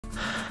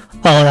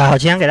Hello， 大家好，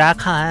今天给大家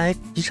看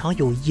一场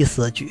有意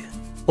思的局。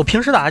我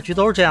平时打的局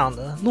都是这样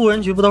的，路人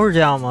局不都是这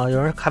样吗？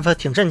有人看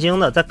挺震惊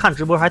的，在看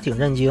直播还挺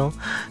震惊。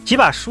几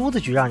把输的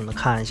局让你们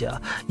看一下，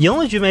赢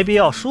的局没必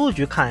要，输的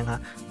局看一看。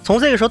从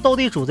这个时候斗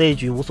地主这一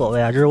局无所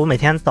谓啊，这是我每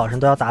天早晨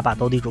都要打把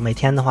斗地主，每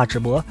天的话直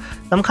播。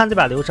咱们看这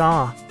把刘璋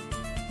啊，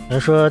有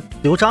人说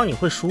刘璋你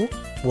会输，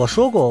我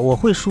说过我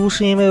会输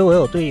是因为我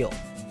有队友。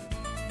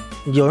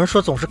有人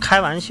说总是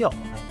开玩笑。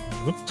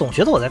你总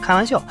觉得我在开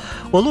玩笑，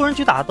我路人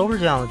局打的都是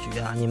这样的局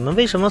啊！你们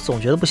为什么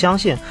总觉得不相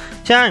信？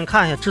先让你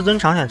看一下，至尊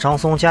场选张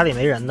松，家里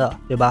没人的，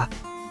对吧？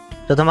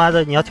这他妈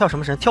的你要跳什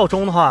么神？跳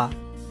中的话，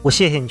我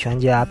谢谢你全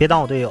家，别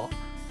当我队友。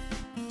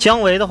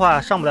姜维的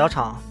话上不了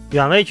场，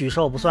远位举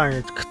兽不算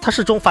人，他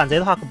是中反贼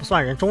的话可不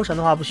算人，中神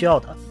的话不需要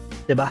他，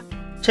对吧？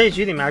这一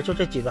局里面就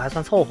这几个还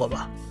算凑合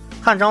吧。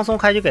看张松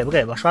开局给不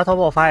给吧，刷套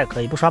爆发也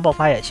可以，不刷爆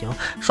发也行，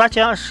刷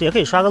加也可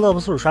以刷个乐不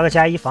速，刷个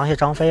加1防下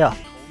张飞啊，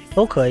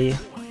都可以。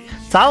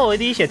砸我为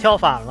第一血跳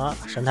反了，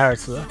神泰尔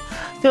茨，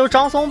这就是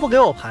张松不给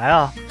我牌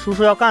啊！叔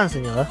叔要干死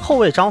你了！后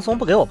卫张松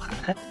不给我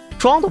牌，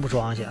装都不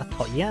装一下，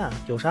讨厌啊！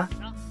九杀，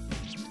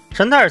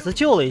神泰尔茨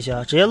救了一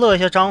下，直接乐一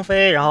下张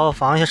飞，然后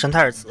防一下神泰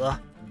尔茨。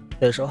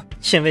所以说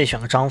信位选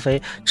个张飞，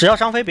只要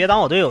张飞别当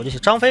我队友就行，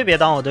张飞别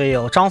当我队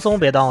友，张松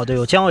别当我队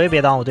友，姜维别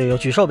当我队友，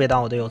举兽别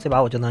当我队友，这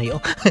把我就能赢。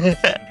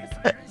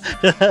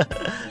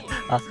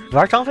啊，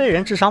玩张飞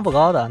人智商不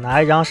高的，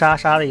拿一张杀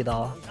了一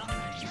刀，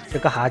这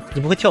干啥？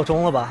你不会跳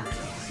中了吧？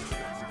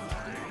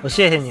我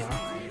谢谢你啊，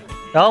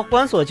然后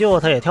关锁救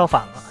他也跳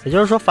反了，也就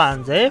是说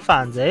反贼，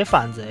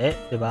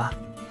对吧？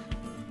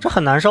这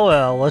很难受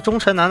呀！我中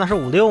臣难道是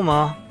5-6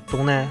吗？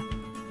中内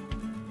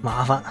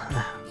麻烦，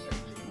哎，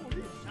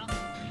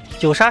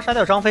九杀杀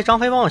掉张飞，张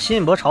飞帮我吸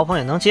引波嘲讽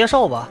也能接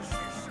受吧？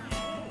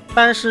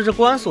但是这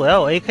关锁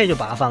要有 AK 就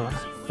麻烦了。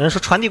有人说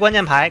传递关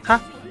键牌，看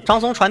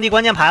张松传递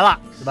关键牌了，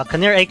对吧？肯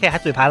定是 AK 还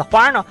嘴牌了，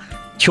花呢？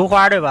球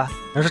花对吧？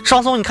有人说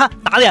张松你看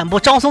打脸不？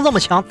张松这么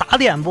强，打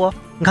脸不？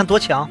你看多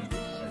强！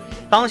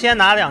当先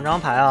拿2张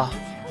牌啊！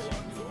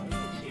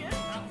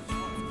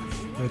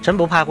你真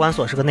不怕关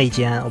锁是个内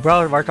奸？我不知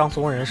道玩张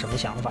松人什么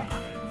想法。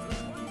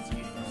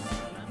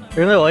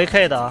因为有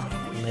AK 的，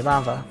没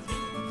办法。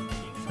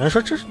有人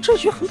说这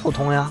局很普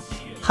通呀，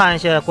看一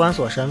下关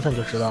锁身份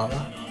就知道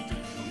了。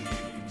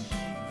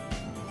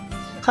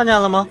看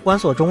见了吗？关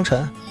锁忠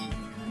臣，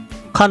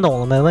看懂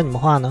了没？问你们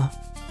话呢？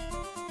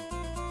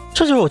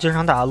这就是我经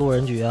常打的路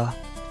人局啊，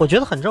我觉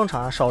得很正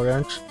常啊，少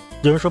人。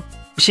有人说。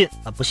不信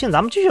啊！不信，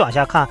咱们继续往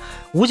下看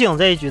武警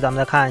这一局，咱们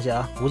再看一下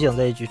啊。武警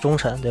这一局忠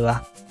臣，对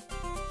吧？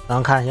咱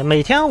们看一下，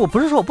每天我不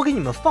是说我不给你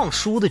们放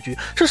输的局，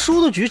是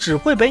输的局只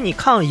会比你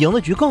看赢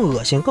的局更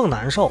恶心、更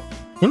难受。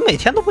你们每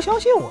天都不相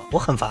信我，我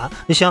很烦。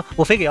就行，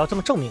我非得要这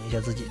么证明一下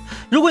自己。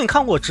如果你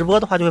看过我直播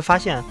的话，就会发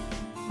现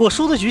我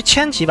输的局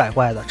千奇百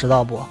怪的，知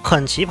道不？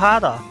很奇葩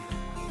的。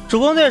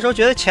主公这个时候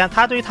觉得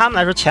他对于他们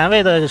来说前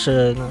卫的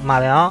是马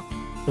良，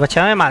对吧？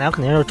前卫马良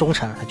肯定是忠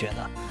臣，他觉得。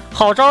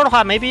好招的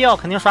话没必要，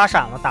肯定刷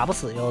闪了，打不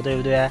死又，对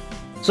不对？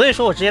所以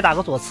说我直接打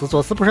个左慈，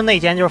左慈不是内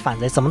奸就是反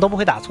贼，怎么都不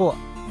会打错，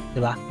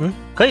对吧？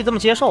可以这么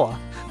接受啊。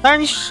当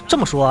然你这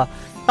么说，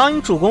当你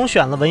主公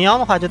选了文鸯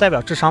的话，就代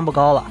表智商不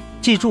高了。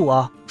记住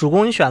啊，主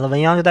公你选了文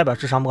鸯就代表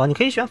智商不高，你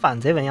可以选反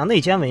贼文鸯、内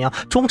奸文鸯、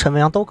忠臣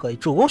文鸯都可以，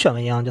主公选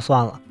文鸯就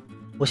算了。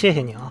我谢谢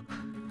你啊。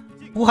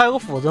不过还有个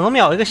斧子，能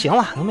秒一个行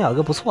了，能秒一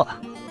个不错了。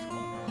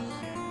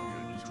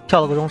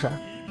跳了个忠臣，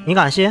你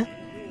敢信？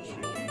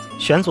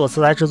选左慈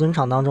来至尊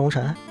场当忠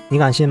臣，你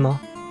敢信吗？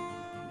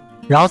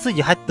然后自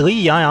己还得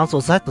意洋洋，左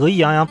慈还得意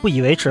洋洋，不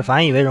以为耻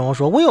反以为荣，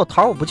说我有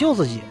桃我不救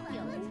自己，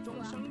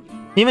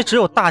因为只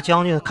有大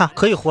将军看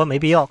可以活，没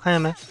必要，看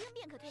见没？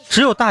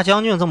只有大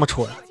将军这么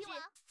蠢，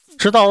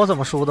知道我怎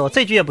么输的。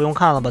这局也不用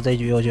看了吧？这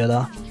局我觉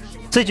得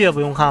这局也不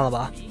用看了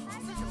吧？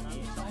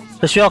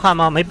这需要看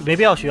吗？没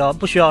必要，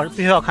不需要，必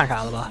须要看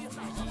啥了吧？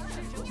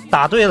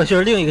打对了就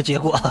是另一个结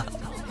果了。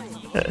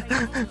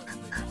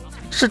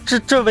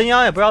这文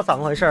鸯也不知道怎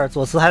么回事，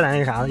左慈还在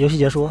那啥呢？游戏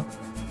结束，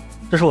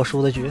这是我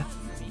输的局。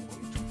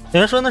有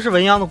人说那是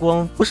文鸯的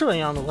锅，不是文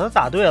鸯的锅，他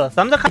打对了。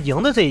咱们再看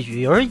赢的这一局，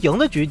有人赢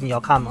的局你要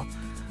看吗？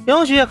赢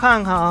的局也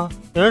看看啊。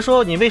有人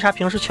说你为啥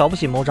平时瞧不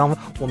起谋张飞？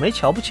我没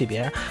瞧不起别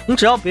人，你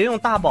只要别用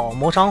大宝、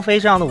谋张飞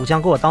这样的武将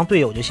给我当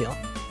队友就行，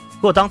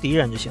给我当敌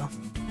人就行，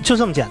就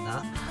这么简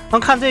单。咱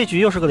看这一局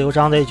又是个刘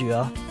璋这一局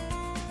啊。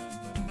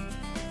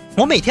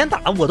我每天打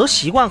我都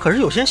习惯，可是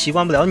有些人习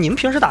惯不了。你们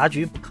平时打的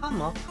局不看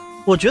吗？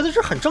我觉得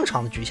这很正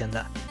常的局，现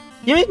在，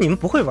因为你们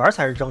不会玩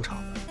才是正常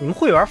的，你们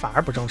会玩反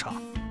而不正常，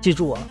记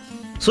住啊！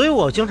所以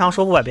我经常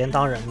说不把别人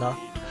当人的。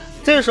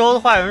这个时候的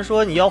话，有人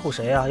说你妖虎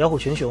谁啊？妖虎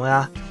群雄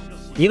呀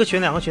，1个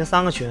群、2个群、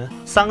3个群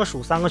，3个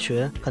属3个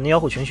群，肯定妖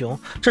虎群雄。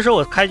这时候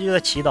我开局就在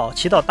祈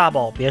祷大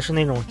宝别是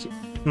那种，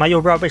妈又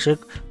不知道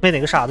被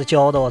哪个傻子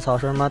教的，我操！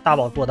说什么大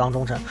宝给我当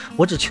忠臣，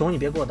我只求你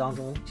别给我当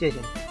忠，谢谢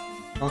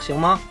你，行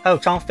吗？还有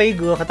张飞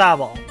哥和大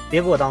宝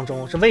别给我当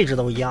忠，这位置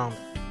都一样的。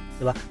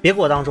对吧？别给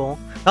我当中，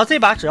然后这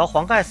把只要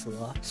黄盖死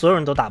了，所有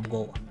人都打不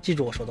过我。记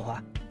住我说的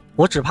话，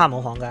我只怕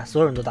蒙黄盖，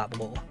所有人都打不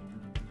过我。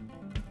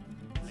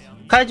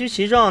开局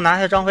齐正拿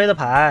下张飞的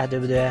牌，对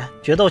不对？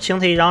决斗清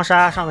他一张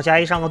杀，上个加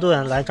一上个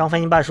盾，来张飞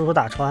你把叔叔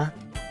打穿。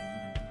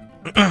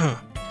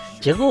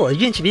结果我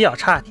运气比较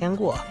差，天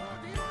过。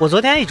我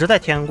昨天一直在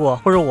天过，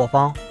或者我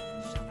方，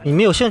你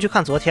们有兴趣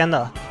看昨天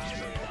的？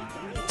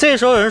这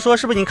时候有人说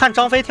是不是你看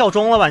张飞跳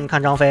中了吧？你看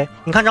张飞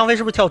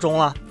是不是跳中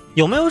了？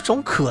有没有一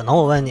种可能？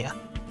我问你，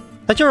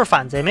他就是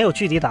反贼，没有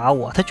距离打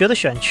我，他觉得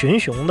选群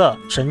雄的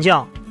神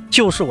将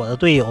就是我的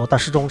队友，他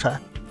是忠臣，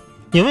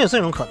有没有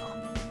这种可能？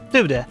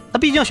对不对？他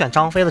毕竟选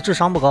张飞的智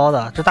商不高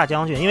的，这大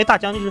将军，因为大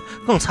将军是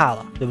更差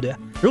了，对不对？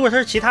如果他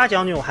是其他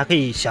将军，我还可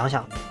以想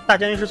想，大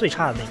将军是最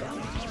差的那个。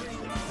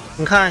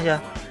你看一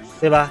下，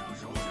对吧？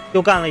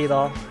又干了一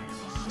刀，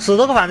死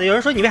多个反贼。有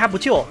人说你为啥不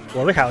救？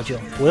我为啥要救？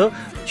我又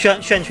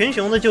选群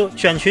雄的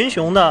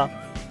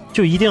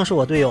就一定是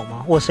我队友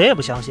吗？我谁也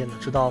不相信的，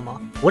知道吗？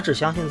我只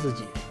相信自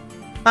己。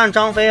按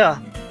张飞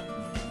啊，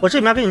我这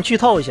里面给你剧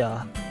透一下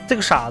啊，这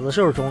个傻子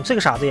就是这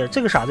个傻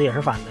子也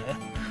是反贼。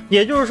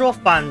也就是说，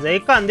反贼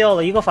干掉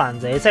了一个反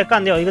贼，再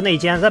干掉一个内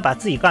奸，再把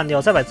自己干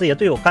掉，再把自己的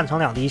队友干成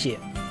2滴血，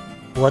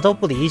我都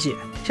不理解。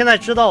现在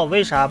知道我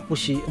为啥不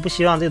希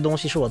望这个东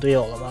西是我队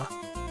友了吧？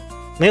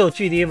没有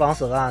距离往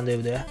死干，对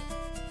不对？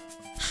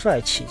帅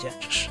气简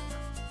直是。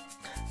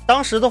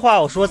当时的话，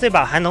我说这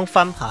把还能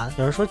翻盘，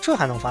有人说这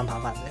还能翻盘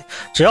反贼，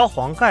只要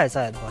黄盖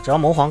在的话，只要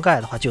谋黄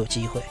盖的话就有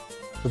机会，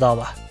知道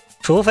吧？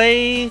除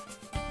非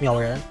秒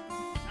人。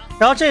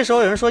然后这时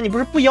候有人说你不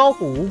是不妖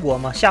虎吴国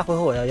吗？下回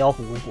合我要妖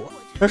虎吴国。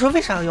有人说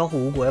为啥要妖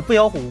虎吴国呀？不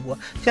妖虎吴国，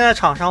现在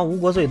场上吴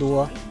国最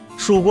多，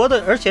蜀国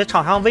的，而且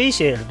场上威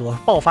胁也是多，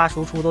爆发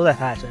输出都在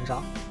他俩身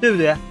上，对不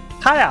对？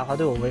他俩的话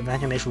对我完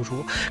全没输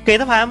出，给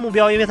他牌目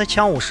标，因为他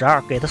枪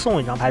52，给他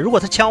送一张牌。如果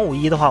他枪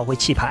51的话，我会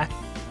弃牌，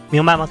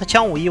明白吗？他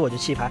枪51我就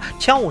弃牌，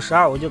枪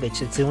52我就给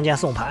子用剑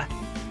送牌。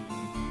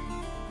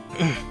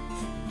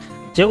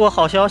结果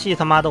好消息，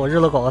他妈的我日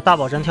了狗了，大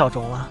宝真跳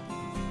中了，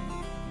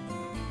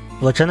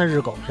我真的日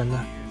狗，真的，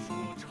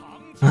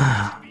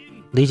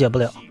理解不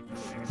了。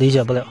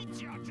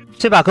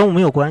这把跟我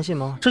们有关系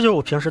吗？这就是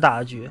我平时打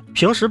的局，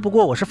平时不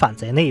过我是反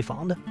贼那一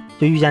方的，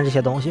就遇见这些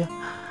东西。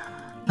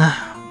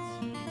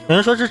有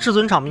人说这至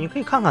尊场，你可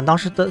以看看当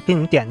时的，给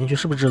你们点进去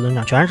是不是至尊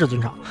场，全是至尊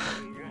场。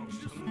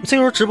这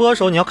个时候直播的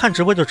时候，你要看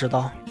直播就知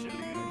道，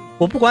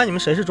我不管你们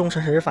谁是忠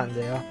臣谁是反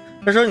贼啊。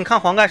这时候你看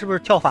黄盖是不是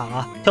跳反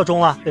了，跳中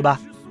了，对吧？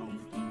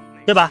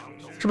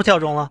是不是跳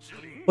中了？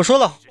我说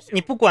了，你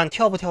不管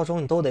跳不跳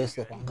中，你都得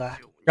死黄盖，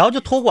然后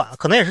就托管了，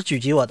可能也是狙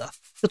击我的。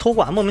就托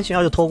管，莫名其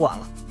妙就托管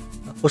了。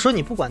我说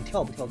你不管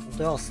跳不跳中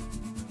都要死，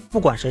不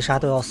管谁杀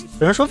都要死。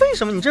有人说为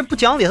什么你这不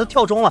讲理？他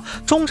跳中了，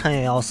忠臣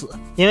也要死，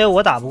因为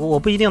我打不过，我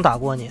不一定打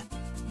过你。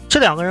这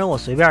2个人我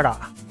随便打，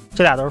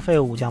这俩都是废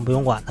物武将，不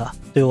用管他。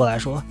对于我来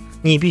说，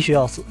你必须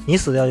要死，你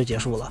死掉就结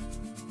束了。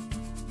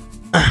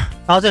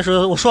然后这时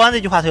候我说完这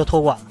句话，他就托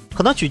管了，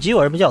可能狙击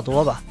我人比较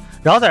多吧。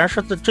然后在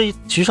这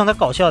徐胜他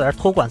搞笑在这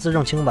托管自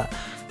证清白，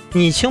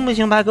你清不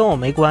清白跟我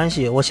没关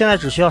系，我现在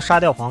只需要杀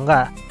掉黄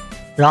盖。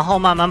然后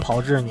慢慢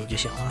炮制你就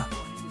行了。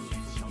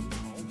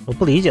我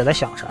不理解在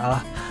想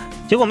啥，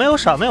结果没有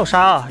杀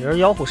啊！有人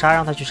妖虎杀，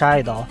让他去杀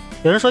一刀。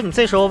有人说你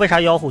这时候为啥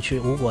妖虎去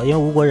吴国？因为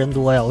吴国人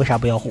多呀，我为啥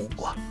不妖虎吴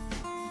国？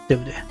对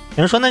不对？有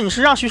人说那你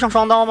是让徐胜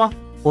双刀吗？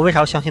我为啥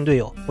要相信队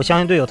友？我相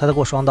信队友，他都给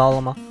我双刀了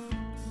吗？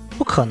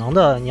不可能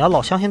的！你要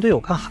老相信队友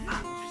干啥？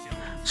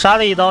杀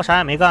了一刀啥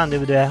也没干，对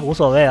不对？无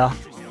所谓啊。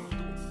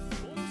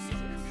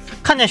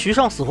看见徐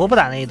胜死活不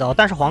打那一刀，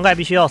但是黄盖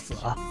必须要死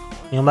啊，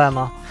明白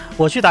吗？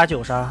我去打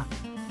9杀。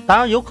当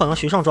然有可能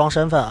徐胜装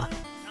身份啊，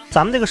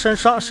咱们这个身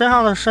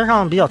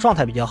上比较状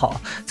态比较好，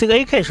这个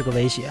AK 是个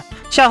威胁。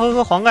下回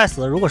合黄盖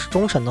死了，如果是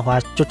忠臣的话，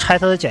就拆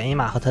他的简易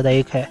码和他的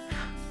AK，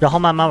 然后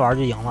慢慢玩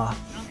就赢了。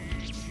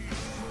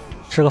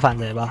是个反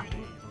贼吧？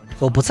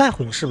我不在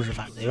乎你是不是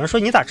反贼。有人说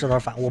你咋知道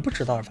是反？我不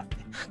知道是反贼，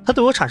他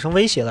对我产生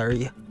威胁了而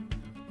已。